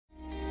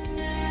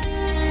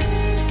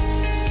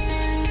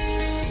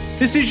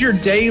This is your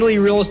daily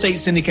real estate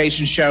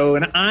syndication show,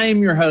 and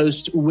I'm your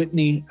host,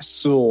 Whitney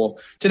Sewell.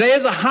 Today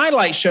is a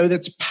highlight show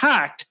that's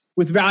packed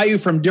with value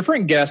from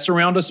different guests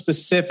around a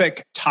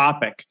specific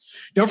topic.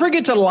 Don't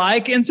forget to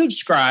like and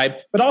subscribe,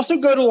 but also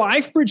go to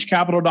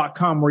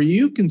lifebridgecapital.com where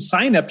you can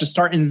sign up to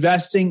start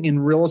investing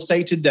in real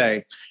estate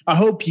today. I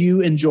hope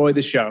you enjoy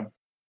the show.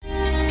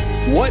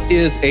 What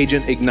is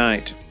Agent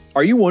Ignite?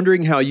 Are you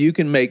wondering how you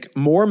can make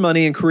more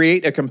money and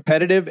create a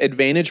competitive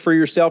advantage for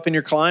yourself and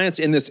your clients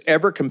in this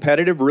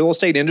ever-competitive real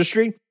estate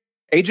industry?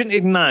 Agent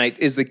Ignite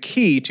is the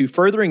key to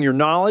furthering your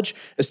knowledge,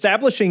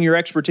 establishing your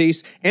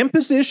expertise, and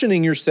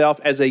positioning yourself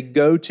as a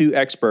go-to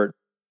expert.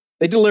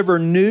 They deliver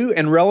new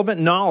and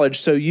relevant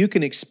knowledge so you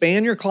can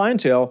expand your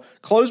clientele,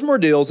 close more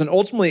deals, and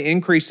ultimately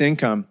increase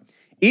income.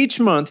 Each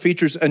month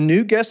features a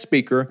new guest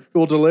speaker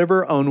who will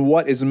deliver on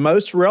what is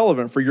most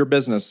relevant for your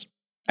business.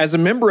 As a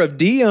member of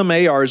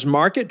DMAR's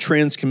Market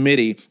Trends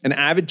Committee, an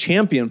avid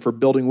champion for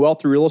building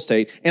wealth through real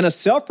estate, and a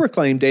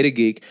self-proclaimed data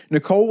geek,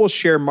 Nicole will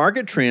share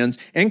market trends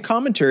and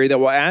commentary that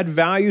will add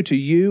value to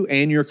you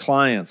and your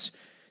clients.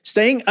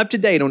 Staying up to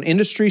date on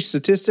industry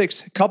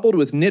statistics coupled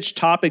with niche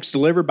topics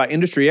delivered by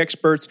industry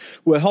experts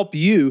will help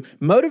you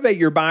motivate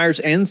your buyers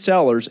and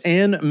sellers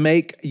and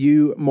make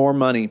you more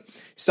money.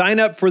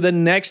 Sign up for the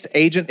next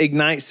Agent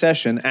Ignite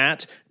session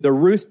at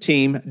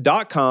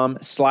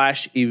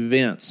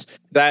theruthteam.com/events.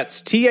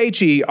 That's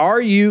THERUETH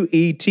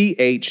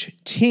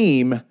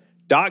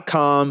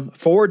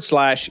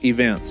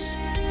team.com/events.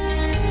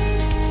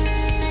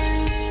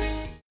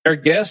 Our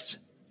guest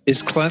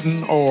is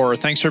Clinton Orr.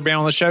 Thanks for being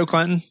on the show,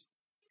 Clinton.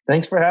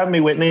 Thanks for having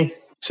me, Whitney.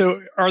 So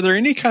are there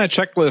any kind of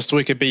checklists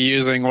we could be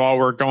using while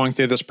we're going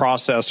through this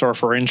process or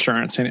for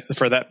insurance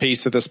for that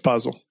piece of this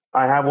puzzle?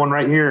 I have one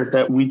right here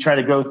that we try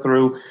to go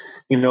through,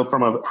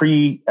 from a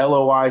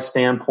pre-LOI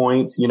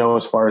standpoint,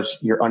 as far as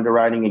your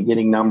underwriting and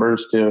getting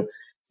numbers to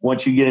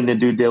once you get into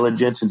due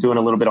diligence and doing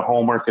a little bit of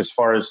homework as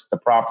far as the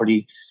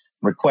property,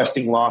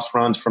 requesting loss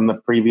runs from the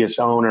previous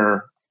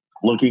owner,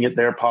 looking at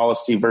their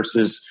policy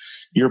versus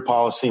your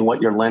policy and what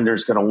your lender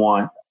is going to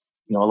want.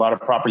 A lot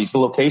of properties, the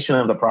location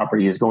of the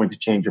property is going to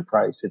change your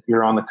price. If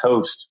you're on the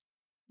coast,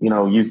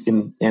 you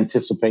can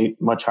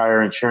anticipate much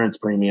higher insurance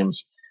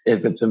premiums.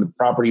 If it's a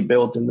property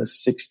built in the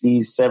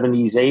 60s,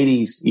 70s,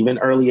 80s, even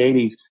early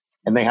 80s,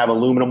 and they have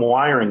aluminum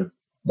wiring,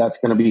 that's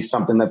going to be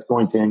something that's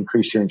going to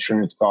increase your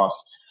insurance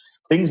costs.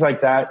 Things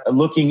like that,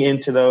 looking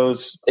into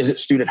those. Is it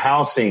student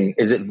housing?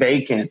 Is it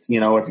vacant?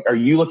 Are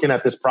you looking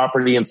at this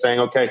property and saying,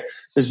 okay,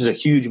 this is a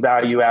huge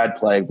value add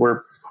play.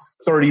 We're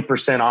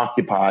 30%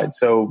 occupied.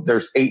 So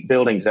there's 8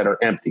 buildings that are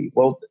empty.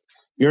 Well,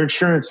 your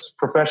insurance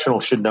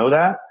professional should know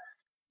that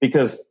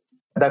because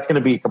that's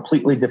going to be a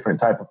completely different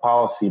type of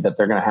policy that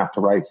they're going to have to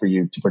write for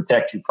you to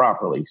protect you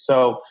properly.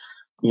 So,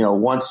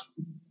 once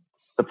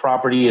the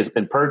property has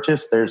been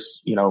purchased,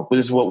 there's,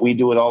 this is what we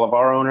do with all of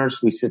our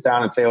owners. We sit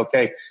down and say,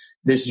 okay,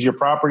 this is your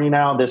property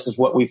now. This is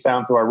what we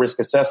found through our risk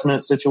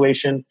assessment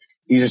situation.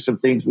 These are some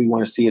things we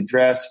want to see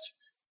addressed.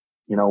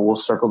 We'll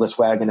circle this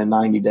wagon in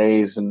 90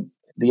 days. And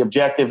the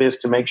objective is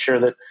to make sure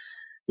that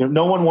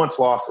no one wants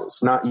losses,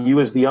 not you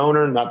as the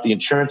owner, not the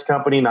insurance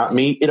company, not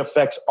me. It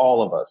affects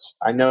all of us.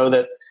 I know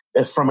that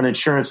as from an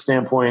insurance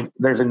standpoint,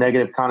 there's a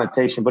negative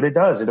connotation, but it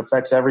does. It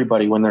affects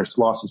everybody when there's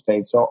losses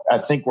paid. So I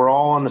think we're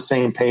all on the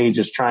same page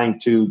as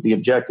the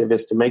objective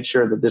is to make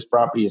sure that this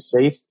property is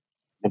safe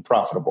and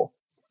profitable.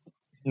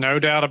 No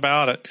doubt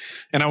about it.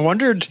 And I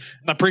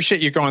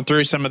appreciate you going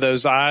through some of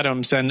those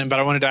items, but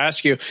I wanted to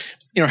ask you,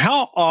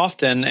 how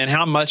often and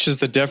how much is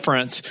the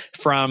difference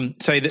from,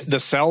 say, the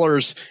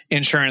seller's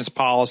insurance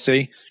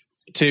policy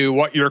to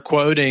what you're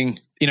quoting,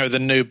 the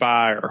new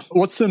buyer?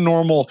 What's the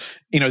normal,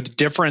 the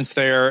difference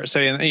there,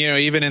 say,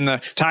 even in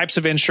the types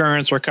of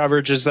insurance or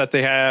coverages that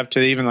they have to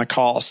even the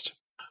cost?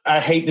 I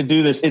hate to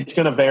do this. It's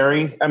going to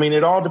vary.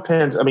 It all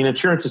depends.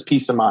 Insurance is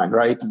peace of mind,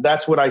 right?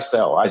 That's what I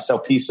sell. I sell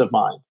peace of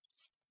mind.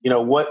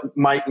 What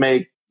might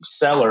make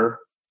seller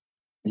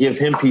give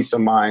him peace of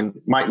mind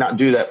might not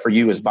do that for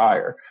you as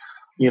buyer.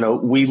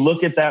 We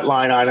look at that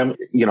line item,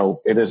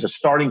 it is a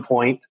starting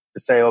point to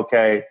say,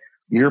 okay,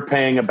 you're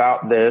paying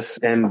about this.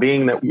 And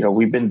being that,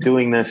 we've been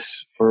doing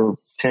this for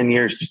 10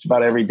 years, just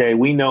about every day,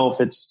 we know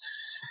if it's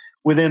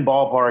within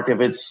ballpark,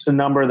 if it's the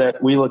number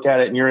that we look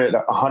at it and you're at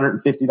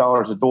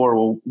 $150 a door,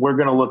 well, we're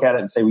going to look at it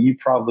and say, well, you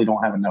probably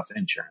don't have enough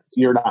insurance.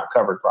 You're not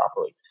covered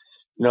properly.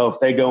 If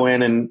they go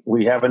in and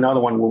we have another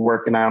one we're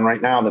working on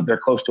right now that they're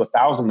close to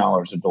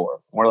 $1,000 a door,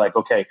 we're like,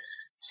 okay,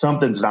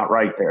 something's not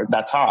right there.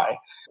 That's high.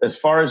 As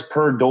far as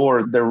per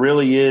door, there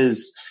really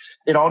is,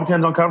 it all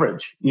depends on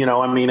coverage.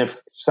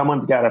 If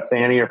someone's got a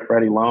Fannie or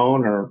Freddie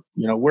loan or,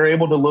 we're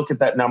able to look at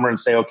that number and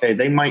say, okay,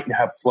 they might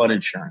have flood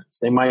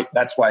insurance.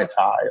 That's why it's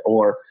high.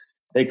 Or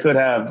they could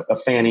have a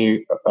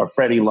Fannie or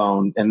Freddie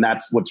loan and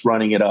that's what's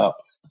running it up.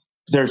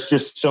 There's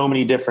just so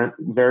many different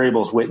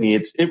variables, Whitney.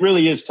 It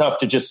really is tough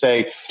to just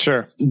say,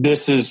 sure,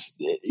 this is,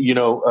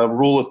 a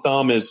rule of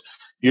thumb is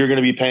you're going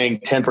to be paying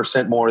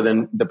 10% more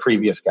than the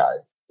previous guy.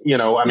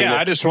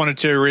 I just wanted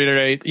to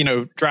reiterate,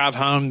 drive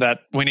home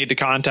that we need to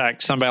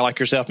contact somebody like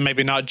yourself,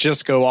 maybe not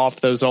just go off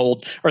those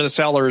old or the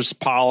seller's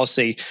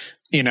policy.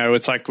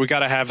 It's like we got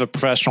to have a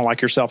professional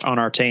like yourself on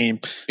our team,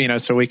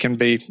 so we can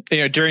be,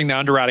 during the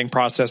underwriting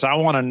process, I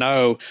want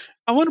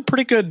a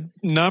pretty good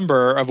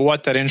number of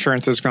what that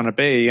insurance is going to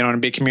be,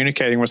 and be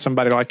communicating with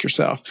somebody like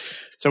yourself.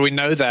 So we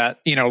know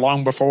that,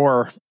 long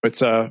before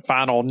it's a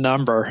final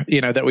number,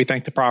 that we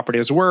think the property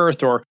is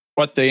worth or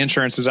what the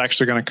insurance is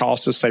actually going to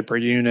cost us, say, per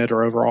unit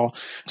or overall.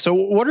 So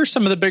what are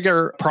some of the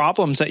bigger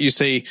problems that you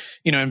see,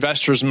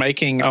 investors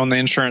making on the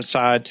insurance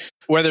side,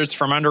 whether it's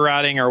from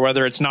underwriting or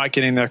whether it's not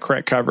getting the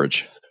correct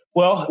coverage?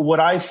 Well, what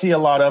I see a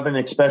lot of, and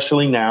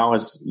especially now,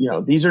 is,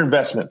 these are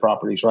investment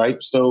properties,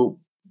 right? So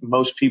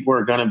most people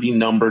are going to be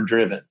number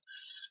driven.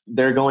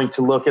 They're going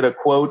to look at a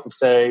quote and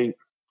say,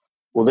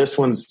 well, this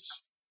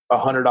one's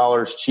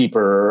 $100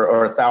 cheaper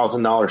or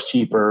 $1,000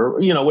 cheaper,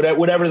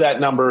 whatever that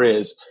number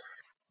is.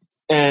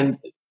 And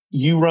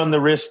you run the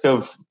risk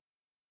of,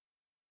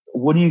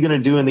 what are you going to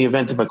do in the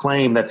event of a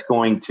claim that's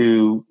going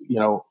to,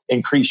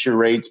 increase your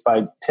rates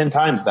by 10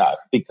 times that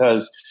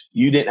because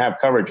you didn't have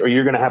coverage, or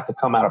you're going to have to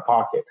come out of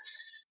pocket.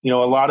 A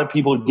lot of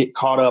people get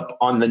caught up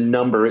on the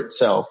number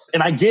itself.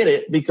 And I get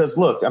it because,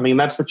 look,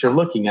 that's what you're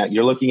looking at.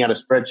 You're looking at a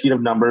spreadsheet of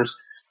numbers,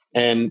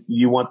 and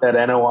you want that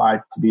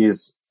NOI to be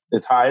as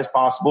high as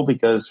possible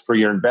because for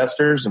your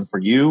investors and for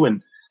you,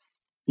 and,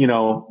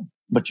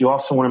 but you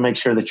also want to make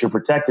sure that you're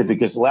protected,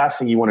 because the last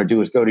thing you want to do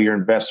is go to your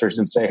investors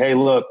and say, hey,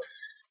 look,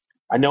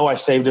 I know I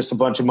saved us a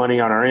bunch of money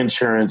on our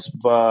insurance,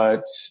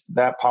 but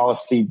that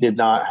policy did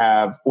not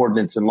have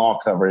ordinance and law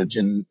coverage.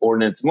 And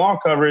ordinance and law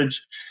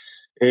coverage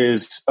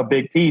is a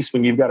big piece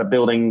when you've got a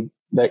building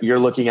that you're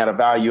looking at a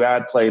value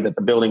add play that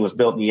the building was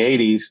built in the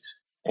 80s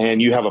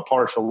and you have a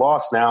partial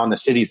loss now, and the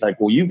city's like,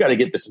 well, you've got to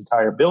get this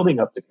entire building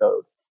up to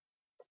code.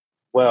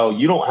 Well,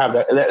 you don't have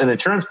that. An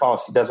insurance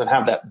policy doesn't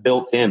have that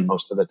built in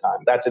most of the time.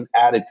 That's an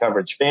added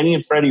coverage. Fannie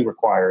and Freddie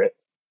require it.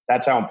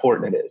 That's how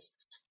important it is.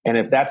 And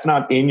if that's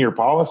not in your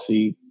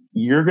policy,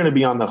 you're going to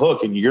be on the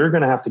hook, and you're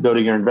going to have to go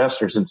to your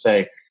investors and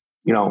say,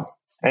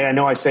 hey, I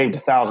know I saved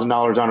 $1,000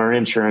 on our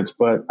insurance,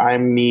 but I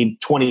need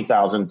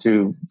 $20,000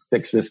 to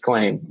fix this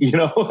claim.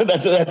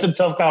 That's a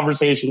tough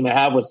conversation to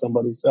have with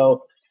somebody.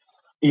 So,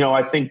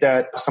 I think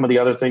that some of the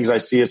other things I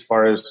see as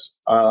far as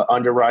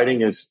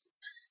underwriting is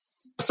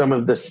some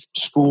of the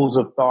schools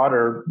of thought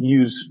are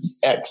use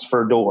X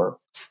for door.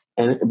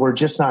 And we're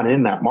just not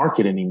in that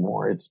market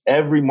anymore.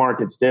 Every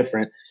market's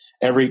different.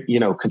 Every,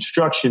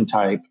 construction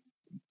type,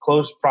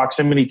 close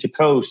proximity to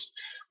coast.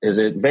 Is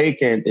it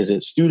vacant? Is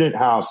it student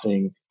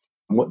housing?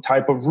 What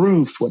type of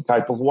roof? What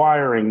type of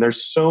wiring?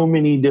 There's so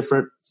many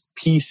different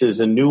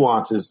pieces and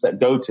nuances that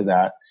go to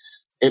that.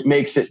 It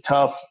makes it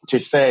tough to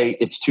say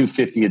it's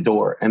 $250 a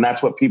door. And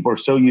that's what people are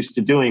so used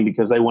to doing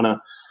because they want to,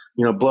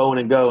 blow in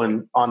and go.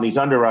 And on these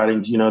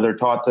underwritings, they're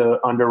taught to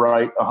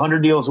underwrite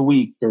 100 deals a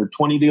week or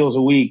 20 deals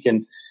a week.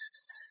 And,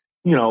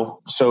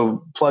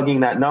 so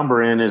plugging that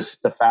number in is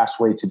the fast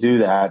way to do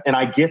that. And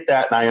I get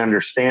that and I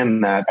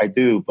understand that. I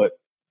do. But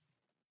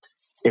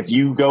if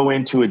you go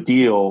into a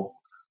deal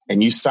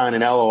and you sign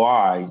an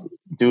LOI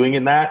doing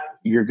in that,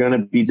 you're going to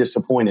be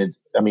disappointed.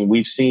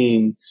 We've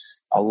seen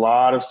a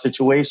lot of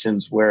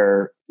situations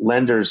where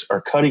lenders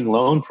are cutting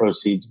loan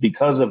proceeds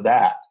because of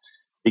that.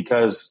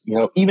 Because,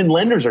 even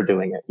lenders are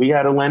doing it. We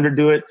had a lender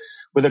do it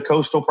with a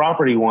coastal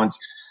property once.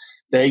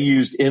 They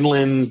used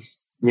inland,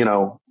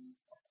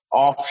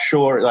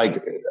 offshore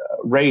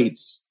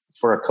rates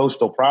for a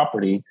coastal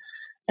property,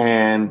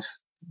 and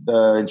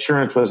the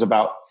insurance was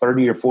about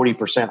 30 or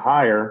 40%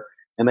 higher,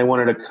 and they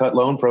wanted to cut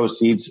loan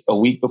proceeds a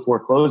week before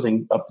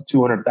closing up to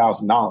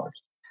 $200,000.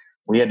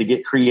 We had to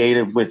get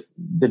creative with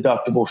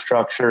deductible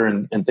structure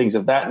and things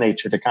of that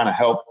nature to kind of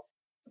help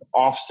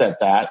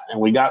offset that,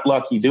 and we got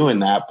lucky doing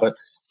that. But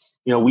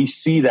we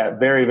see that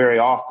very, very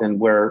often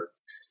where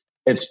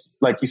it's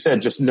like you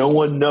said, just no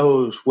one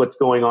knows what's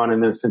going on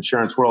in this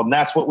insurance world. And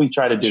that's what we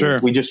try to do. Sure.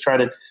 We just try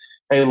to,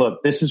 hey,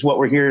 look, this is what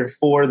we're here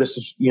for. This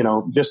is,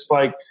 just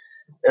like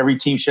every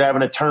team should have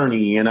an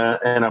attorney and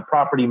a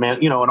property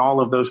man, and all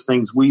of those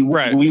things. We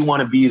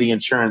want to be the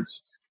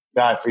insurance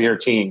guy for your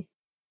team.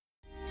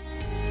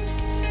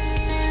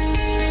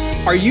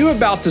 Are you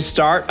about to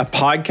start a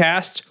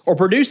podcast or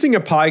producing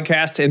a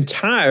podcast and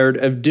tired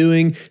of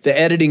doing the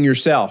editing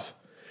yourself?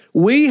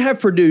 We have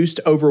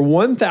produced over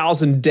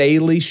 1,000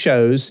 daily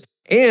shows,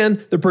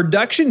 and the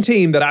production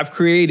team that I've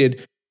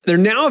created, they're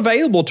now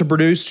available to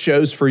produce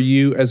shows for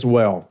you as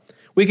well.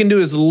 We can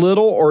do as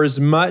little or as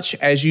much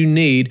as you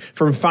need,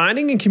 from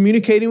finding and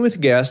communicating with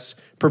guests,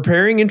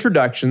 preparing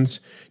introductions,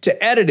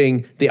 to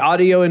editing the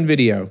audio and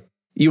video.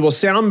 You will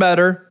sound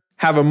better,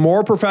 have a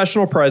more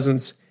professional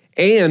presence,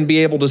 and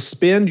be able to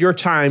spend your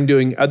time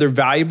doing other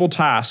valuable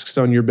tasks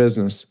on your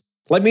business.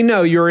 Let me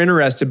know you're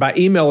interested by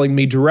emailing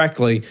me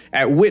directly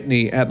at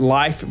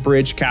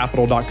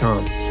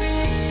whitney@lifebridgecapital.com.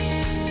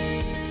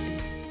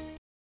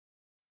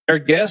 Our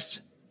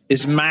guest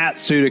is Matt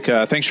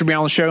Sutika. Thanks for being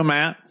on the show,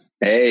 Matt.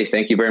 Hey,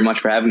 thank you very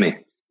much for having me.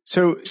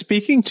 So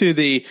speaking to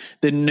the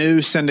new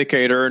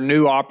syndicator,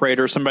 new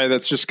operator, somebody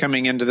that's just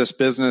coming into this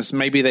business,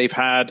 maybe they've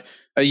had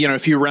a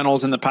few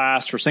rentals in the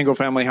past for single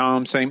family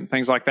homes, same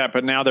things like that,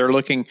 but now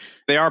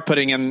they are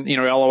putting in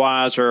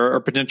LOIs or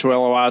potential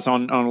LOIs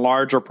on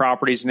larger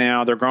properties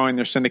now. They're growing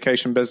their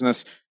syndication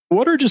business.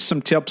 What are just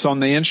some tips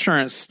on the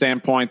insurance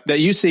standpoint that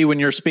you see when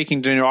you're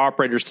speaking to new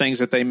operators, things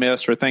that they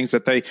missed or things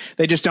that they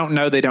just don't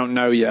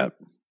know yet?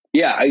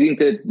 Yeah, I think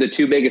that the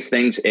two biggest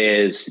things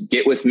is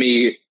get with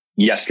me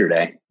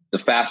yesterday. The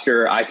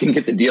faster I can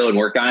get the deal and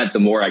work on it, the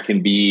more I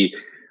can be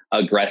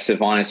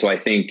aggressive on it. So I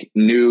think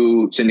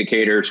new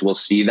syndicators will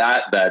see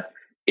that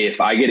if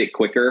I get it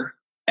quicker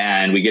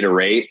and we get a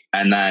rate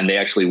and then they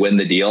actually win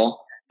the deal,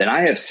 then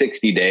I have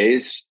 60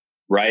 days,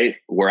 right,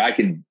 where I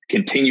can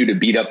continue to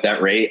beat up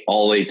that rate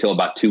all the way till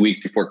about 2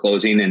 weeks before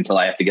closing until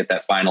I have to get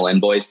that final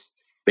invoice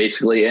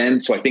basically in.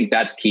 So I think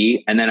that's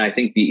key. And then I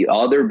think the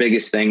other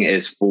biggest thing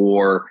is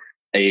for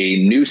a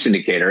new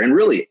syndicator, and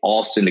really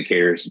all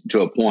syndicators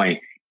to a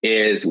point,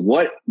 is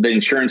what the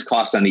insurance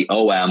cost on the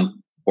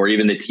OM or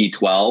even the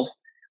T12.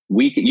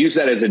 We can use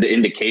that as an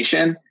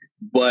indication,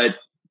 but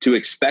to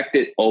expect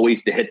it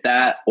always to hit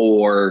that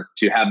or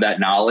to have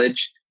that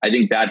knowledge, I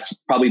think that's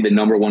probably the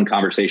number one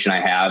conversation I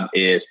have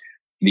is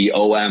the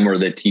OM or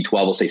the T12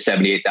 will say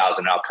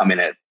 78,000 and I'll come in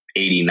at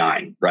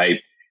 89, right?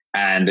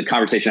 And the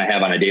conversation I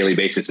have on a daily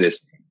basis is,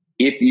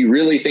 if you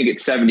really think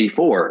it's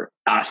 74,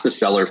 ask the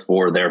seller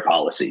for their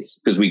policies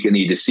because we can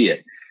need to see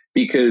it.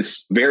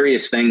 Because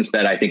various things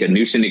that I think a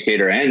new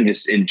syndicator and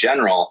just in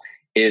general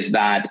is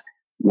that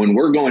when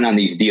we're going on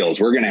these deals,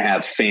 we're going to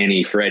have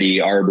Fannie, Freddie,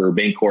 Arbor,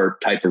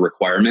 Bancorp type of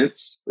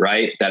requirements,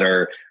 right? That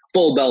are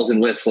full bells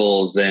and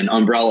whistles and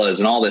umbrellas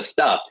and all this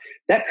stuff.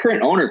 That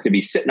current owner could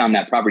be sitting on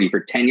that property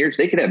for 10 years.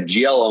 They could have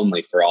GL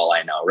only for all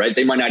I know, right?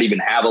 They might not even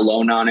have a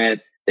loan on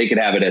it. They could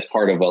have it as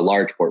part of a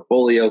large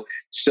portfolio.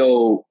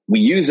 So we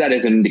use that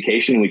as an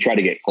indication and we try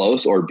to get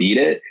close or beat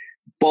it.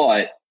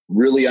 But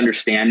really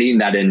understanding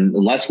that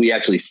unless we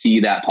actually see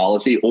that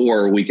policy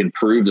or we can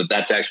prove that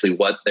that's actually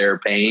what they're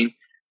paying,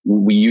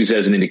 we use it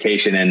as an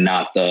indication and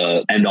not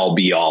the end all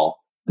be all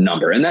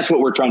number. And that's what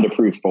we're trying to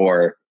prove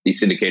for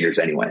these syndicators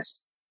anyways.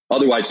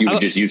 Otherwise, you would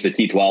just use the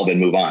T12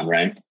 and move on,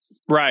 right?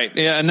 Right.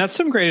 Yeah. And that's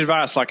some great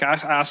advice. Like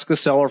ask the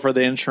seller for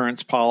the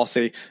insurance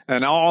policy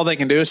and all they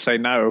can do is say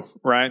no,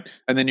 right?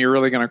 And then you're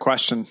really going to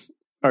question,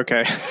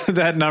 okay,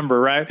 that number,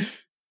 right?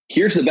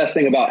 Here's the best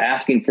thing about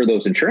asking for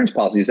those insurance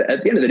policies.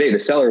 At the end of the day, the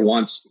seller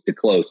wants to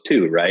close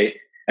too, right?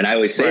 And I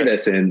always say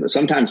this, and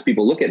sometimes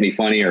people look at me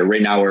funny, or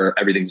right now where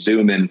everything's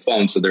Zoom and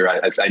phone, so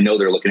I know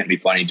they're looking at me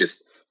funny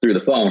just through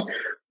the phone,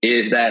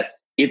 is that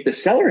if the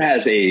seller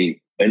has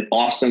an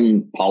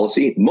awesome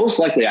policy, most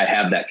likely I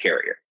have that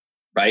carrier,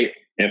 right?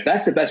 And if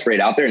that's the best rate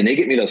out there and they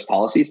get me those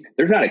policies,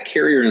 there's not a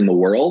carrier in the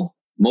world,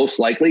 most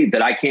likely,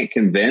 that I can't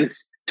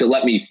convince to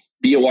let me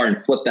BOR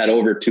and flip that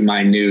over to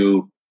my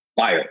new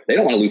buyer. They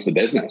don't want to lose the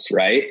business,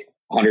 right?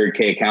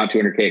 100K account,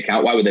 200K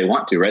account. Why would they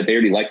want to, right? They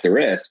already like the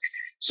risk.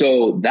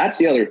 So that's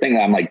the other thing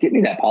that I'm like, get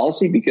me that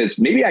policy because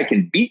maybe I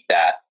can beat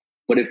that.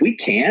 But if we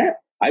can't,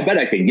 I bet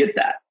I can get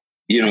that,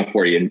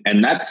 for you.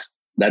 And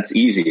that's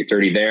easy. It's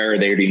already there.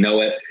 They already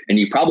know it. And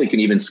you probably can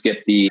even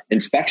skip the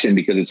inspection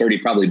because it's already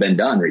probably been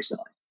done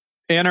recently.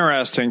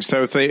 Interesting.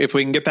 So if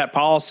we can get that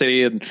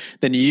policy, and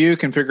then you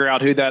can figure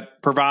out who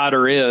that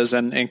provider is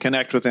and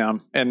connect with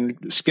them and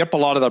skip a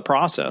lot of the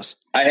process.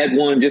 I had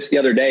one just the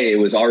other day. It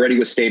was already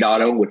with State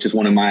Auto, which is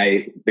one of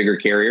my bigger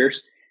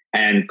carriers,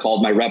 and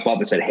called my rep up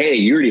and said, hey,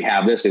 you already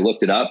have this. They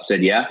looked it up,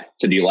 said, yeah.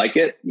 So do you like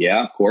it?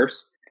 Yeah, of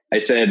course. I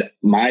said,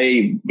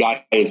 my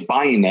guy is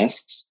buying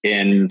this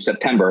in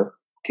September.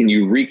 Can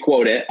you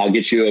re-quote it? I'll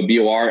get you a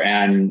BOR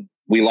and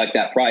we like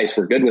that price.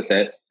 We're good with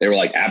it. They were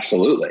like,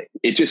 absolutely.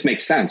 It just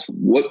makes sense.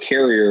 What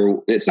carrier,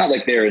 it's not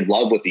like they're in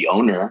love with the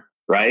owner,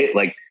 right?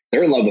 Like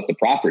they're in love with the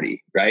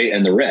property, right?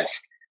 And the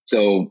risk.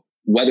 So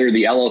whether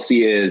the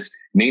LLC is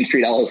Main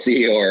Street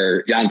LLC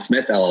or John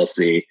Smith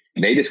LLC,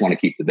 they just want to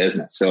keep the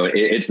business. So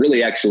it's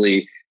really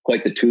actually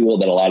quite the tool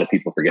that a lot of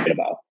people forget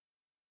about.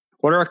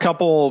 What are a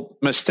couple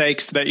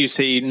mistakes that you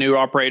see new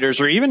operators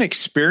or even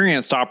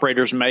experienced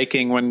operators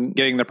making when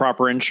getting the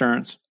proper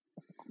insurance?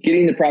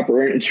 Getting the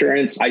proper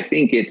insurance, I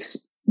think it's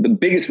the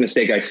biggest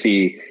mistake I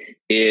see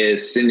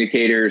is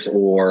syndicators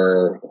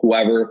or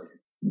whoever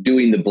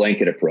doing the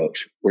blanket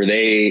approach where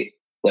they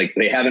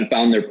haven't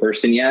found their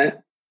person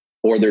yet,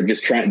 or they're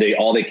just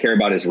all they care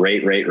about is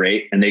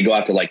rate. And they go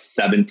out to like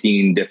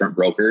 17 different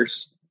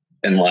brokers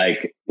and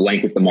like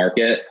blanket the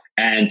market.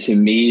 And to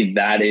me,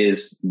 that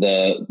is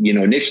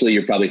initially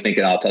you're probably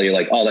thinking, I'll tell you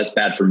like, oh, that's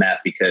bad for Matt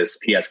because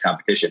he has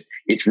competition.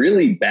 It's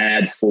really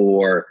bad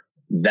for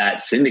that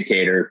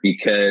syndicator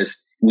because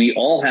we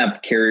all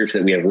have carriers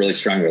that we have really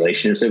strong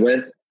relationships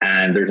with.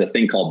 And there's a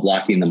thing called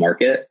blocking the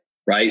market,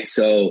 right?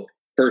 So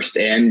first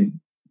in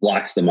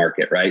blocks the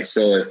market, right?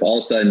 So if all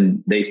of a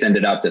sudden they send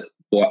it out to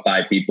 4 or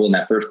 5 people and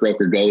that first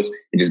broker goes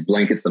and just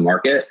blankets the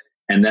market,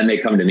 and then they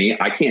come to me,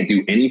 I can't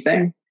do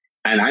anything.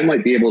 And I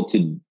might be able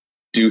to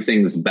do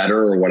things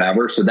better or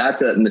whatever. So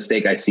that's a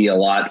mistake I see a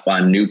lot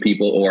on new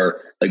people,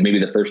 or like maybe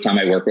the first time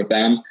I work with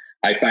them,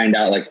 I find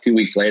out like 2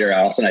 weeks later,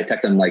 all of a sudden I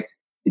text them like,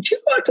 did you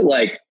go out to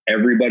like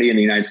everybody in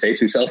the United States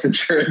who sells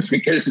insurance?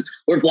 Because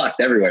we're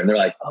blocked everywhere. And they're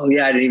like, oh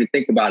yeah, I didn't even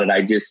think about it.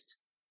 I just,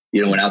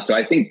 went out. So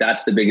I think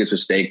that's the biggest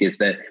mistake, is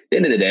that at the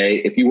end of the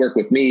day, if you work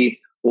with me,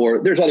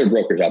 or there's other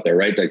brokers out there,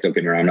 right? Like, don't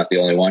get me wrong, I'm not the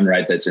only one,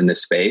 right? That's in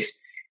this space.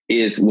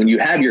 Is when you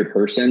have your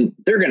person,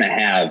 they're going to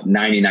have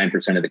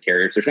 99% of the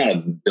carriers. There's not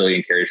a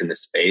billion carriers in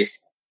this space.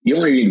 You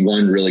only need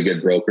one really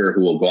good broker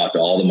who will go out to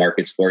all the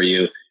markets for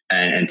you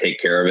and take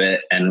care of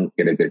it and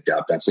get a good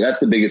job done. So that's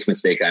the biggest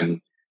mistake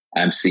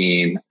I'm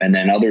seeing. And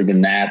then other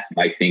than that,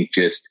 I think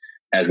just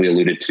as we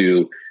alluded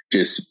to,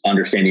 just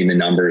understanding the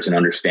numbers and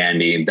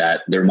understanding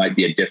that there might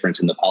be a difference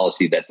in the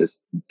policy that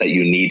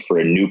you need for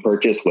a new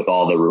purchase with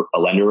all the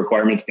lender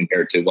requirements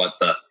compared to what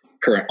the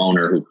current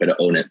owner who could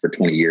own it for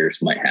 20 years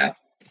might have.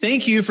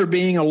 Thank you for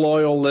being a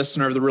loyal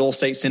listener of the Real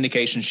Estate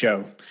Syndication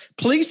Show.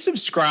 Please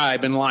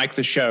subscribe and like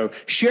the show.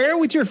 Share it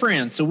with your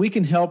friends so we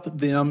can help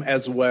them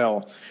as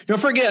well.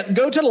 Don't forget,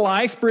 go to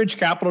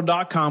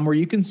lifebridgecapital.com where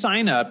you can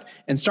sign up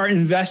and start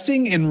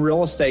investing in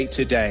real estate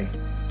today.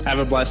 Have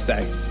a blessed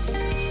day.